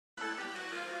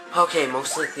Okay,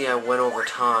 most likely I went over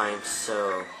time,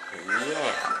 so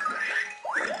yeah.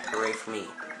 Hooray for me.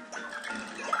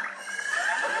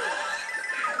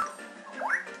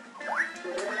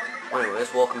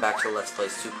 Anyways, welcome back to Let's Play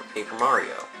Super Paper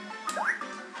Mario.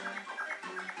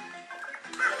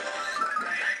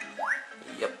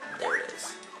 Yep, there it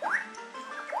is.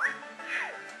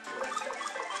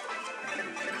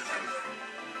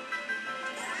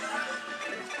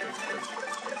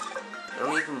 I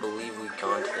don't even believe we've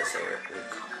gone to this area.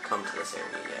 We've come to this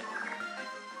area yet.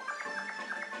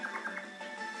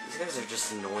 These guys are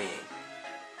just annoying.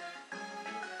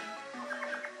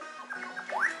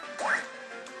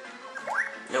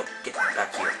 Nope, get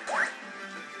back here.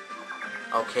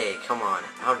 Okay, come on.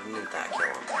 How didn't that kill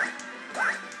him?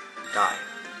 Die.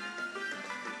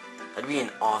 That'd be an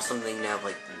awesome thing to have,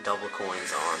 like, double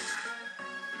coins on.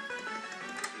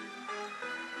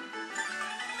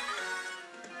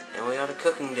 And we got a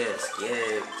cooking disc.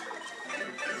 Yay.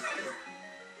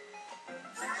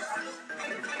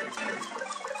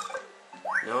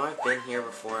 No, I've been here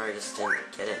before. I just didn't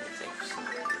get anything for some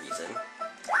reason.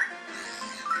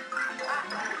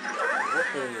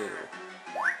 Woohoo!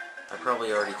 I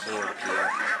probably already came up here.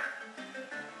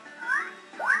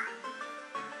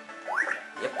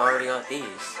 Yep, I already got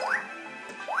these.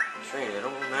 Strange, I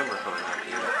don't remember coming up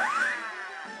here.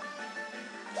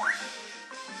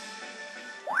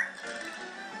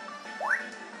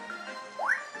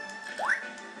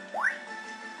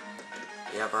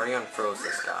 Yeah, I've already unfroze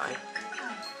this guy.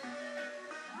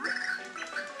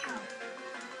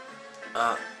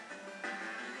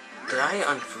 Did I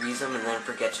unfreeze him and then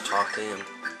forget to talk to him?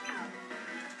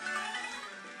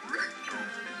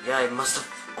 Yeah, I must have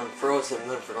unfroze him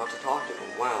and then forgot to talk to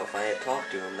him. Wow, if I had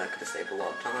talked to him, that could have saved a lot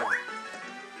of time.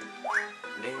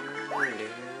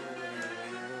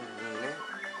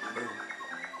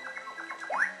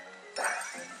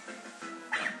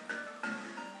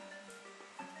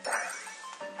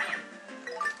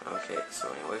 Okay,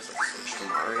 so anyways, let's switch to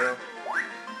Mario.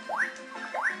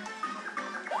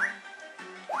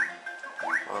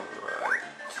 Alright,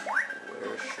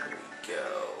 where should we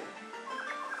go?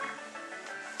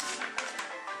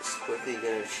 Just quickly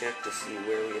gonna check to see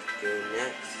where we have to go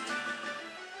next.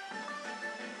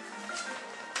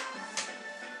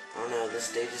 Oh no, this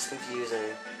stage is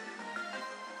confusing.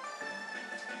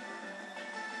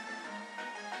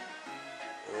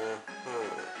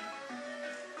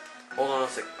 Hold on a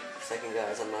second,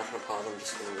 guys. I'm not gonna pause. I'm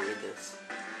just gonna read this.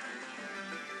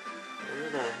 Where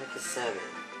the heck is 7?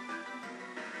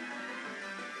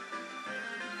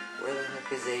 Where the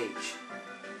heck is H?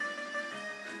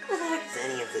 Where the heck is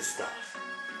any of this stuff?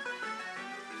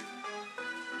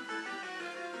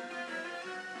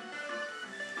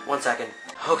 One second.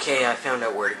 Okay, I found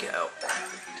out where to go.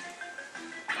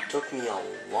 Took me a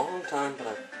long time, but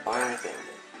I finally found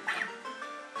it.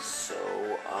 So,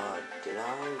 did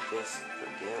I just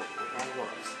forget where I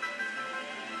was?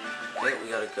 Okay, we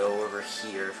gotta go over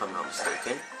here if I'm not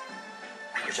mistaken.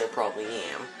 Which I probably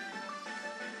am.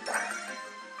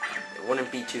 It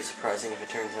wouldn't be too surprising if it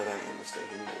turns out I am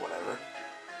mistaken, but whatever.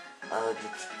 Now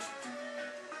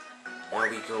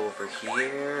we go over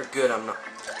here. Good, I'm not...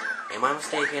 Am I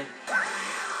mistaken?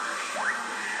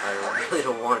 I really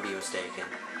don't want to be mistaken.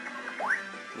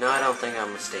 No, I don't think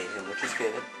I'm mistaken, which is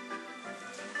good.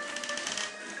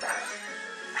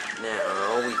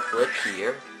 Now, we flip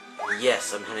here.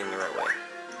 Yes, I'm heading the right way.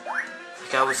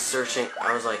 Like, I was searching,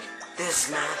 I was like, this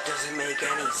map doesn't make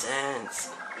any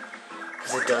sense.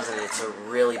 Because it doesn't, it's a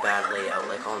really bad layout,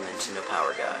 like all Nintendo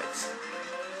Power Guides.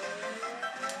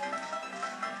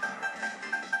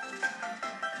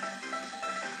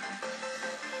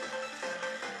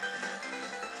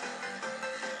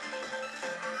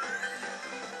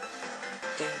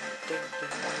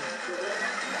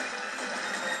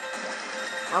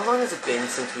 How long has it been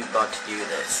since we've got to do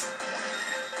this?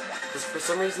 Because for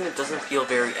some reason it doesn't feel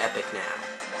very epic now.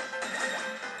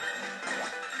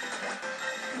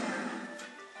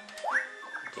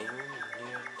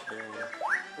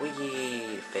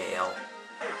 We fail.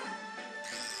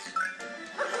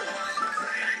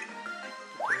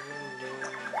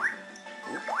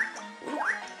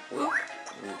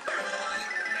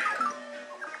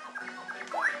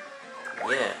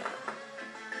 Yeah.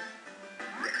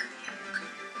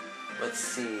 Let's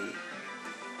see.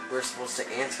 We're supposed to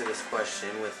answer this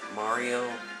question with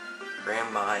Mario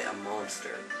ran by a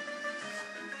monster.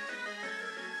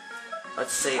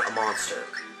 Let's say a monster.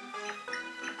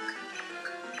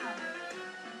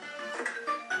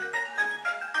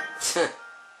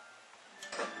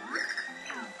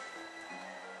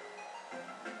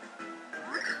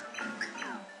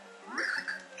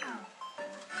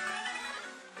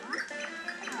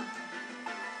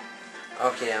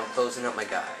 Okay, I'm closing up my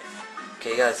guide.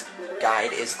 Okay, guys,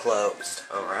 guide is closed.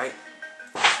 Alright?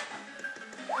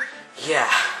 Yeah.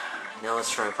 Now let's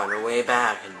try and find our way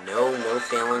back. And no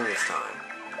failing this time.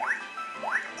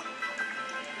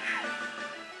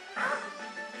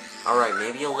 Alright,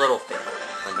 maybe a little fail,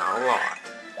 but not a lot.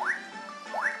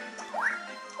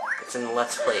 It's in the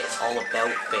Let's Play. It's all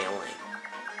about failing.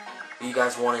 If you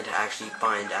guys wanted to actually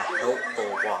find a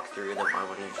helpful walkthrough, then why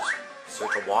wouldn't you just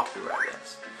search a walkthrough, I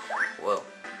guess? Whoa.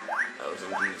 That was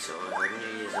MG, so oh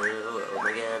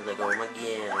my god, like, oh my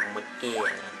god.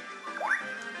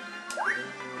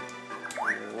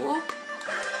 Whoop.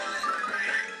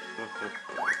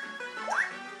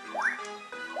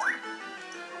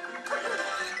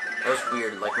 That was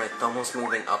weird, like my thumb was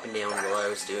moving up and down while I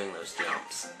was doing those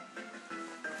jumps.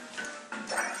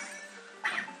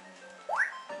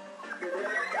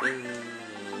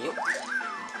 Yep.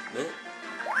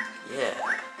 Yeah,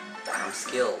 I'm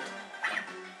skilled.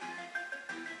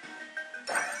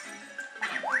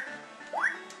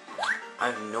 I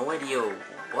have no idea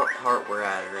what part we're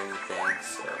at or anything,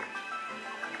 so...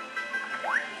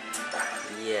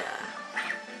 yeah.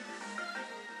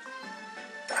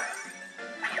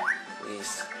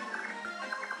 Please.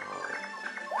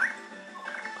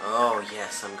 Oh,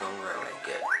 yes, I'm going the right way.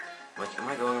 Good. Like, am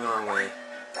I going the wrong way?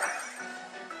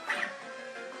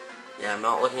 Yeah, I'm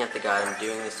not looking at the guide. I'm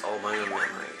doing this all by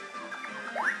memory.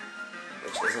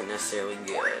 Which isn't necessarily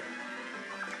good.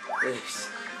 Please.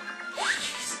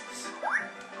 Jesus.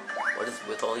 What is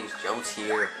with all these jumps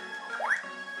here?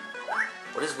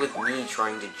 What is with me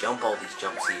trying to jump all these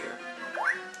jumps here?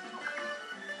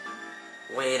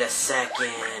 Wait a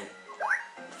second.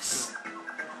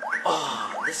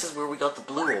 This is where we got the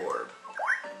blue orb.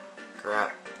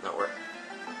 Crap. Not where.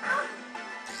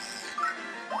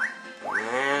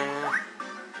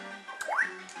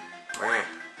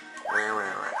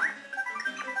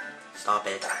 Stop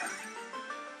it.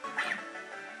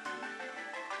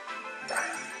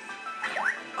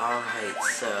 Alright,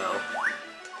 so...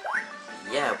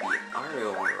 yeah, we are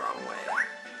going the wrong way.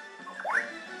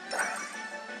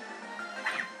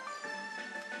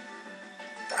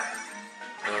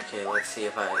 Okay, let's see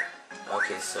if I...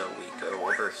 okay, so we go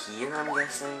over here, I'm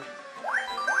guessing?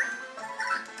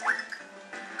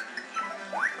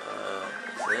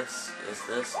 Is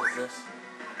this?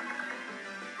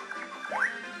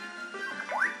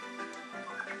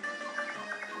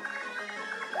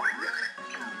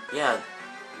 Yeah,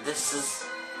 this is...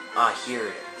 here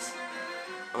it is.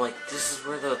 I'm like, this is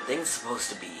where the thing's supposed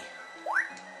to be.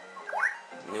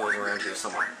 I knew it was around here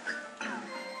somewhere.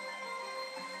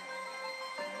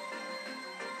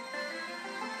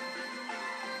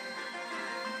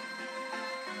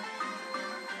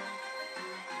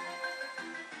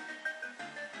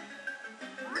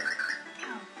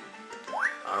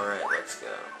 Alright, let's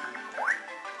go.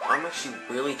 I'm actually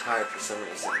really tired for some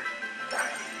reason.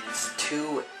 It's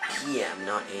 2 p.m.,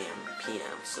 not a.m.,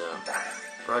 p.m., so...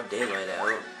 broad daylight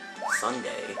out.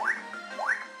 Sunday.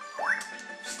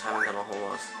 Just haven't got a whole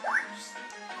lot. Just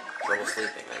trouble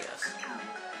sleeping, I guess.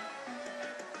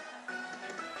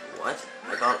 What?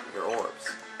 I got your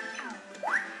orbs.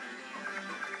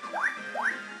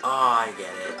 Oh, I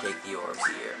get it. Take the orbs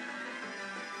here.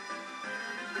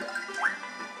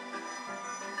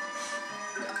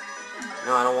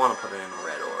 No, I don't want to put it in a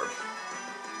red orb.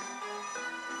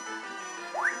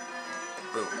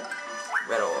 Boom.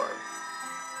 Red orb.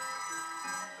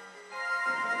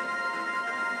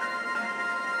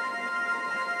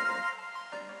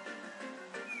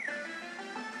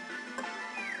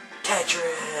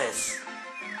 Tetris!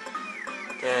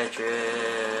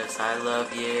 Tetris, I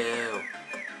love you.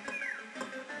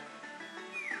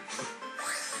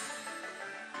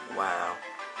 Wow.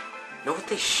 You know what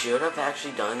they should have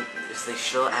actually done? Is they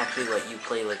should have actually let you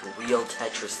play like real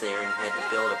Tetris there and you had to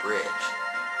build a bridge.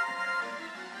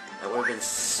 That would have been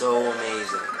so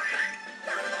amazing.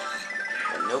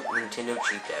 But nope, Nintendo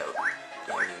cheaped out.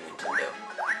 Damn you, Nintendo.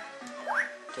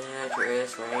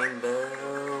 Tetris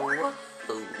Rainbow.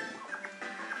 Woohoo.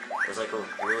 It was like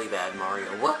a really bad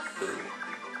Mario. Woohoo.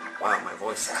 Wow, my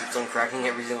voice keeps on cracking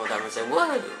every single time I say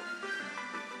woohoo.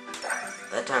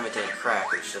 That time it didn't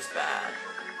crack, it was just bad.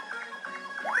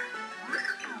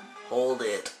 Hold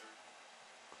it.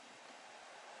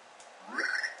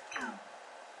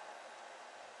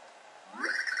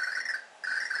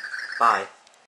 Bye.